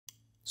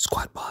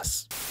Squad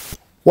Boss.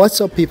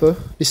 What's up people,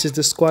 this is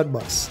the Squad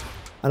Boss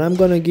and I'm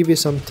gonna give you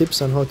some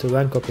tips on how to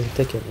rank up in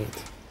Tekken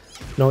 8.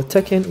 Now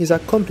Tekken is a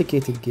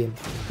complicated game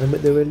and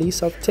with the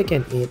release of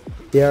Tekken 8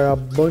 there are a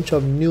bunch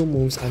of new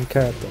moves and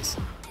characters.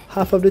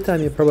 Half of the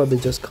time you're probably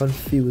just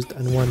confused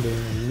and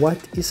wondering what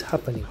is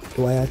happening.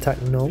 Do I attack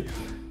now?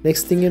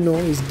 Next thing you know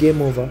is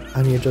game over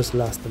and you just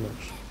lost the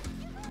match.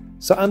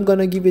 So I'm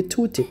gonna give you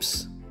two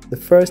tips. The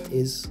first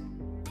is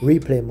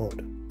replay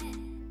mode.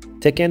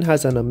 Tekken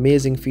has an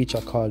amazing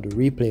feature called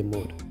replay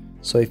mode.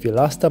 So if you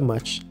lost a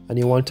match and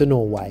you want to know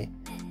why,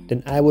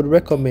 then I would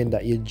recommend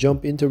that you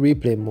jump into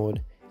replay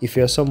mode if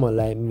you're someone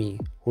like me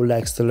who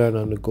likes to learn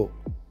on the go.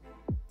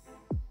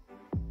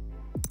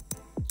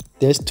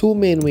 There's two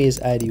main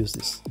ways I'd use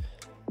this.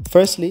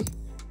 Firstly,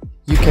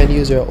 you can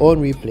use your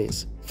own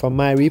replays from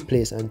my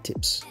replays and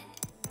tips.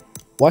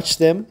 Watch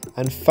them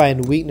and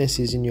find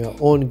weaknesses in your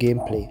own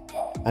gameplay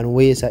and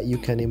ways that you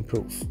can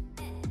improve.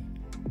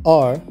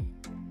 Or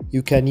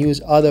you can use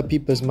other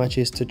people's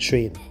matches to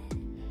train.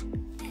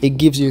 It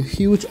gives you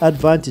huge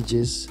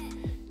advantages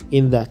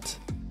in that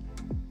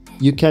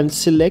you can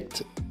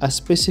select a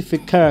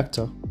specific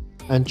character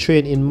and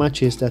train in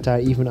matches that are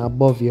even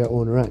above your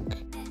own rank.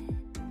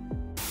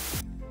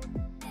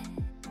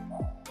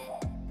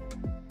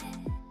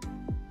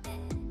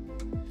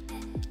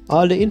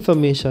 All the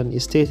information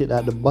is stated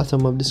at the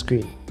bottom of the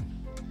screen.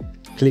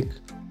 Click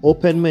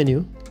Open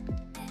Menu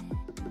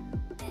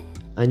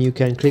and you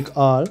can click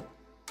All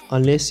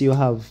unless you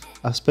have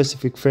a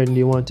specific friend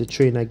you want to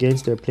train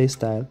against their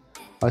playstyle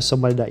or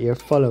somebody that you're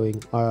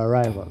following or a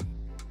rival.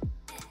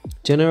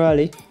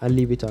 Generally, I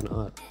leave it on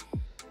All.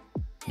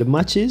 The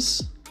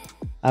matches,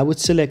 I would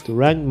select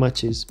ranked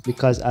matches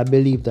because I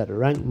believe that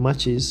ranked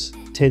matches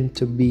tend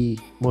to be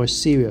more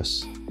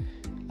serious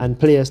and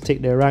players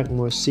take their rank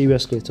more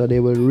seriously, so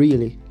they will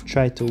really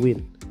try to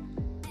win.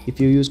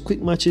 If you use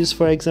quick matches,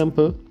 for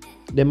example,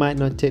 they might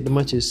not take the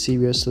matches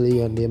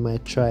seriously and they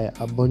might try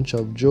a bunch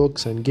of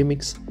jokes and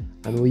gimmicks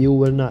and you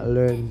will not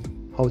learn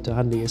how to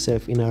handle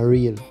yourself in a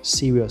real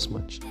serious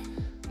match.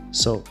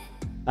 So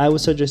I would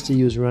suggest to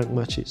use ranked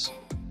matches.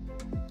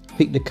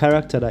 Pick the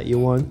character that you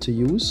want to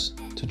use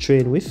to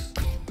train with,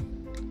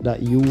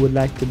 that you would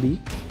like to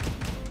be.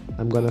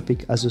 I'm gonna pick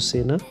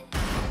Azucena.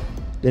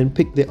 Then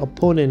pick the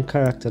opponent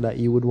character that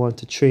you would want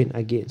to train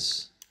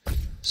against.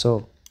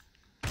 So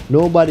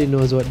nobody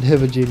knows what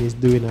Devojin is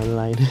doing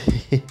online.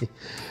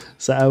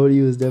 So I will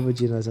use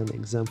Devojin as an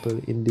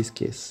example in this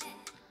case.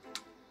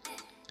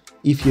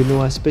 If you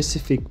know a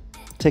specific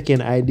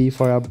Tekken ID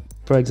for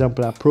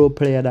example a pro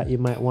player that you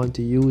might want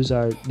to use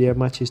or their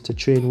matches to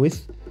train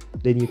with,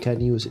 then you can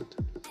use it.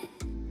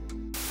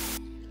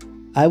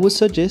 I would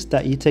suggest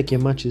that you take your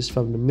matches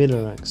from the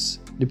middle ranks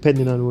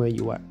depending on where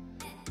you are,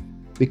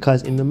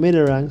 because in the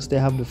middle ranks they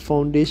have the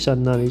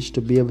foundation knowledge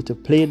to be able to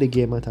play the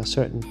game at a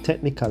certain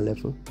technical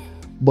level,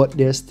 but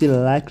they're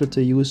still likely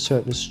to use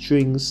certain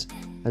strings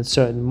and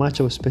certain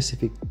matchup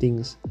specific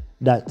things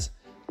that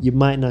you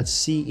might not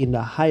see in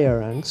the higher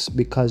ranks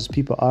because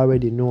people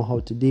already know how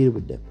to deal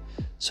with them.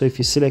 So if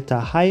you select a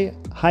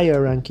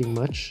higher ranking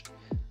match,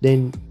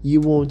 then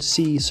you won't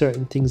see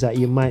certain things that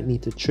you might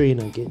need to train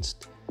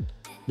against.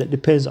 That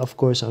depends of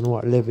course on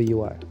what level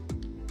you are.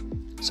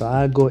 So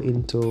I'll go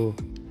into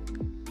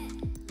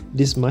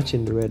this match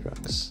in the red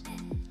ranks.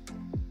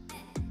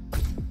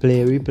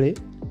 Play replay.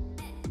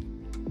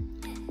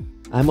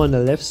 I'm on the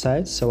left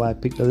side, so I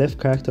pick the left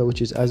character,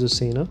 which is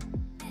Azucena.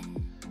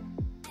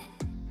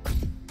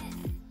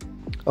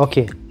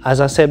 Okay,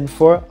 as I said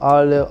before,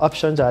 all the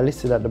options are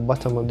listed at the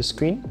bottom of the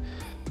screen.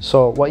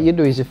 So what you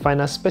do is you find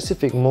a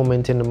specific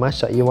moment in the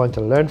match that you want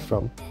to learn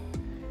from.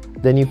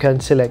 Then you can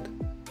select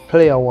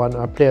player 1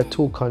 or player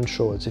 2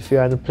 controls. If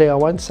you're on the player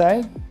 1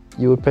 side,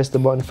 you would press the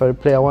button for the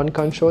player 1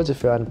 controls.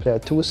 If you're on the player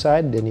 2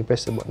 side, then you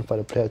press the button for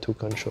the player 2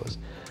 controls.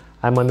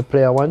 I'm on the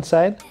player 1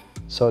 side,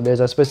 so there's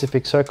a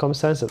specific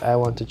circumstance that I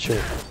want to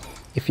train.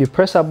 If you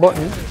press a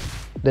button,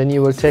 then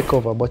you will take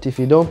over, but if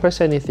you don't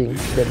press anything,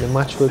 then the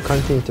match will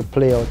continue to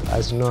play out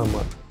as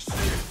normal.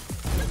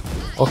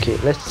 Okay,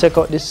 let's check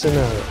out this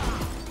scenario.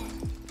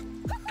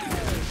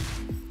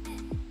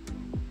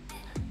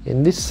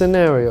 In this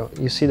scenario,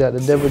 you see that the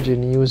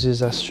Devojin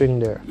uses a string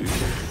there,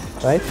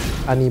 right?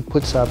 And he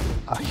puts up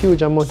a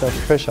huge amount of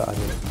pressure on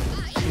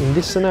it. In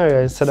this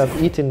scenario, instead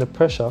of eating the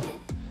pressure,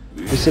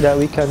 you see that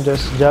we can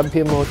just jab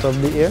him out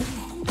of the air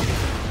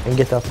and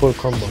get a full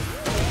combo.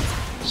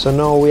 So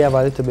now we have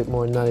a little bit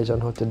more knowledge on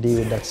how to deal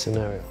with that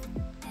scenario.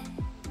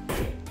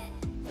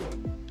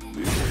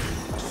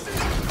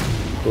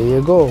 There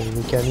you go,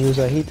 we can use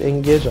a heat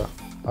engager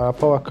or a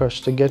power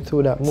crush to get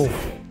through that move.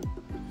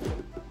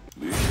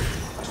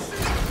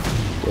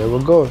 There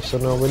we go, so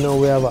now we know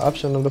we have an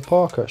option of the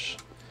power crush.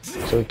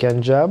 So we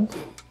can jab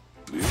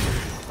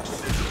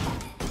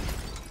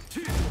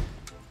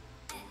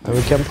and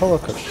we can power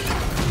crush.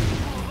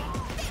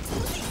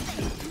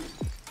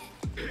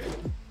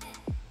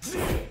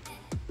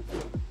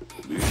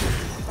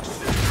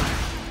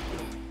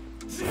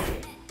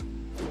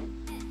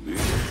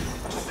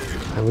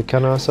 And we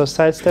can also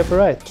sidestep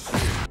right.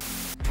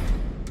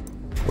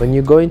 When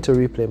you go into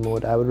replay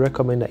mode, I would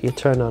recommend that you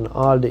turn on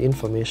all the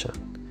information.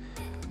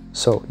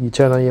 So you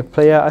turn on your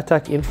player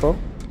attack info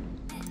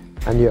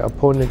and your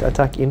opponent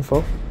attack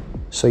info,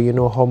 so you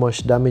know how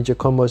much damage your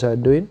combos are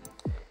doing.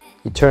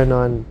 You turn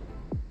on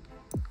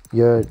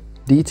your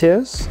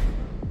details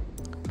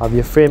of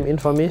your frame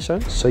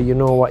information, so you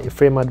know what your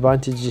frame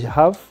advantage you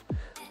have.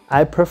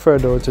 I prefer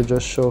though to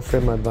just show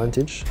frame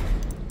advantage.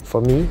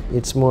 For me,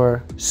 it's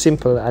more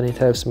simple and it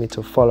helps me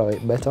to follow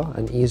it better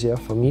and easier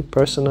for me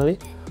personally.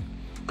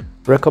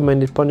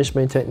 Recommended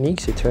punishment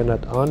techniques, you turn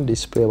that on,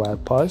 display while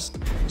paused.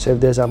 So if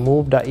there's a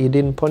move that you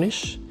didn't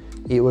punish,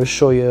 it will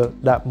show you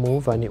that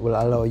move and it will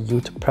allow you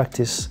to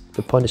practice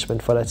the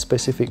punishment for that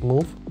specific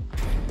move.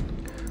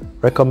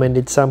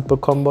 Recommended sample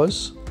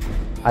combos.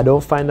 I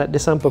don't find that the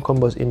sample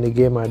combos in the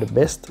game are the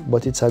best,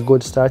 but it's a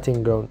good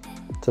starting ground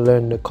to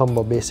learn the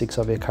combo basics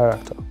of your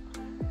character.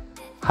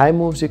 High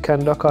moves you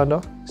can duck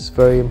under, it's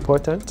very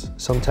important.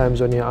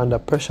 Sometimes when you're under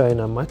pressure in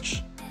a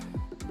match,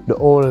 the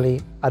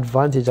only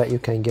advantage that you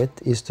can get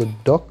is to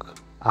duck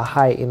a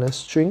high in a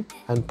string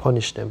and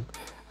punish them.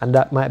 And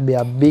that might be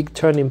a big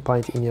turning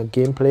point in your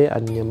gameplay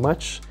and in your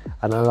match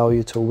and allow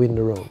you to win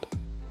the round.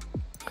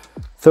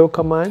 Throw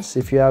commands,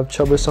 if you have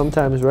trouble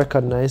sometimes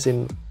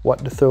recognizing what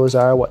the throws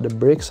are, what the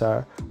breaks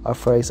are, or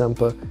for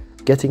example,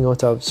 getting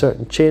out of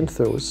certain chain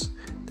throws,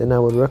 then I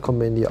would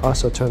recommend you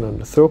also turn on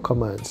the throw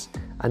commands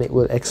and it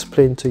will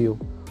explain to you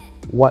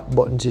what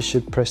buttons you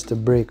should press to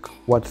break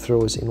what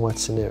throws in what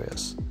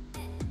scenarios.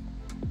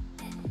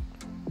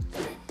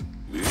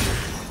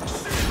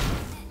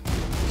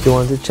 If you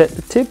want to check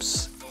the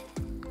tips,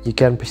 you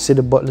can see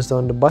the buttons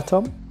down the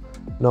bottom.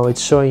 Now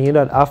it's showing you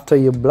that after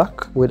you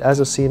block with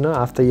Azucena,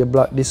 after you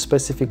block this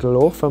specific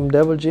low from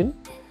Devil Jin,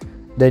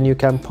 then you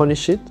can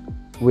punish it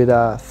with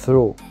a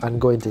throw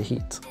and go into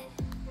heat.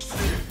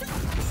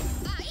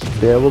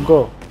 There we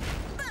go.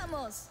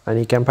 And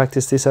you can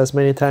practice this as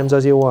many times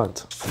as you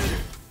want.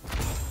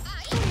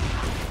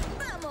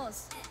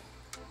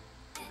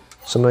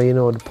 So now you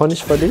know the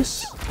punish for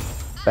this.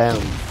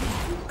 Bam.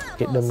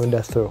 Hit them with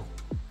that throw.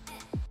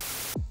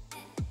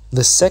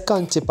 The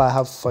second tip I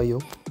have for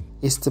you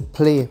is to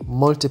play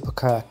multiple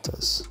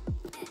characters.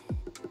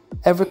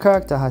 Every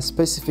character has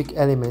specific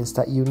elements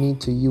that you need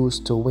to use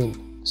to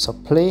win, so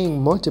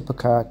playing multiple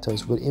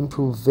characters will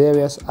improve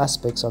various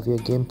aspects of your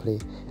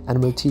gameplay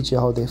and will teach you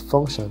how they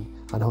function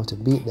and how to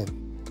beat them.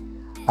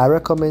 I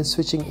recommend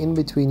switching in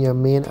between your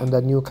main and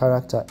a new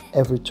character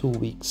every 2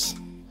 weeks,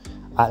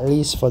 at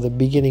least for the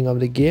beginning of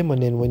the game,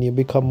 and then when you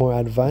become more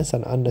advanced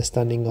and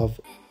understanding of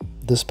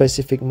the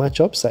specific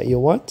matchups that you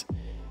want,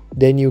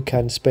 then you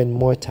can spend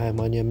more time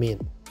on your main.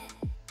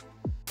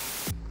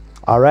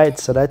 Alright,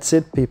 so that's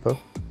it people.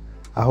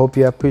 I hope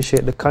you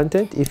appreciate the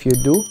content. If you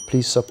do,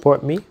 please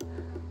support me,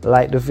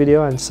 like the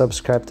video and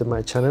subscribe to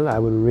my channel. I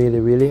would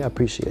really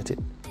appreciate it.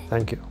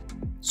 Thank you.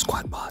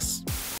 Squad Boss.